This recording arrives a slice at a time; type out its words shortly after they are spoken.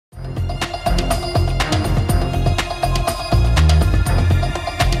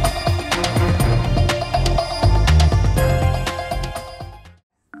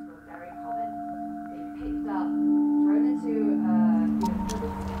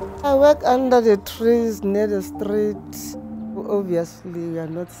I work under the trees near the street. Obviously, we are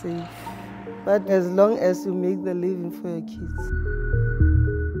not safe. But as long as you make the living for your kids.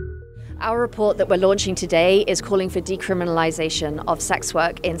 Our report that we're launching today is calling for decriminalisation of sex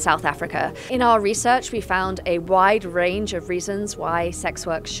work in South Africa. In our research, we found a wide range of reasons why sex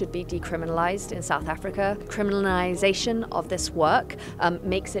work should be decriminalised in South Africa. Criminalisation of this work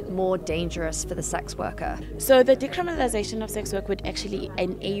makes it more dangerous for the sex worker. So the decriminalisation of sex work would actually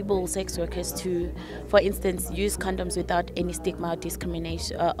enable sex workers to, for instance, use condoms without any stigma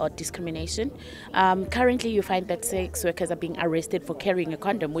or discrimination. Currently, you find that sex workers are being arrested for carrying a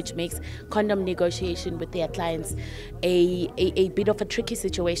condom, which makes condom negotiation with their clients a bit of a tricky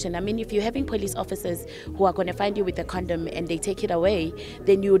situation. I mean, if you're having police officers who are going to find you with a condom and they take it away,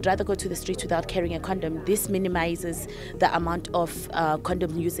 then you would rather go to the street without carrying a condom. This minimizes the amount of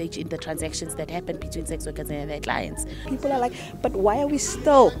condom usage in the transactions that happen between sex workers and their clients. People are like, but why are we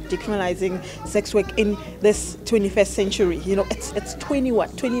still decriminalizing sex work in this 21st century? You know, it's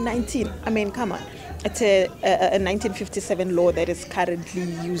 2019. I mean, come on. It's a 1957 law that is currently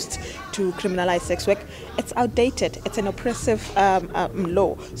used to criminalize sex work. It's outdated. It's an oppressive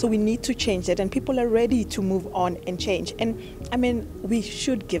law. So we need to change it, and people are ready to move on and change. And I mean, we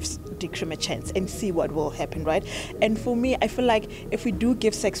should give decrim a chance and see what will happen, right? And for me, I feel like if we do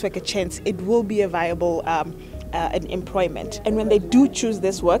give sex work a chance, it will be a viable an employment. And when they do choose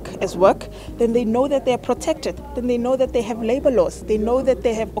this work as work, then they know that they are protected. Then they know that they have labor laws. They know that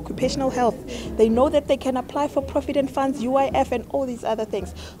they have occupational health. They know that they can apply for provident funds, UIF, and all these other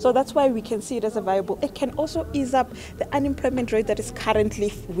things. So that's why we can see it as a viable. It can also ease up the unemployment rate that is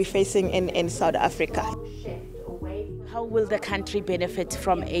currently we're facing in South Africa. How will the country benefit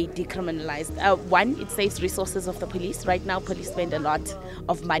from a decriminalized? One, it saves resources of the police. Right now, police spend a lot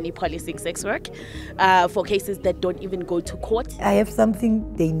of money policing sex work for cases that don't even go to court. I have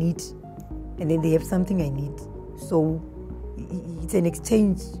something they need, and then they have something I need. So it's an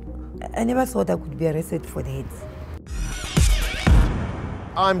exchange. I never thought I could be arrested for that.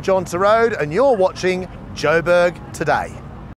 I'm John Terode, and you're watching Joburg Today.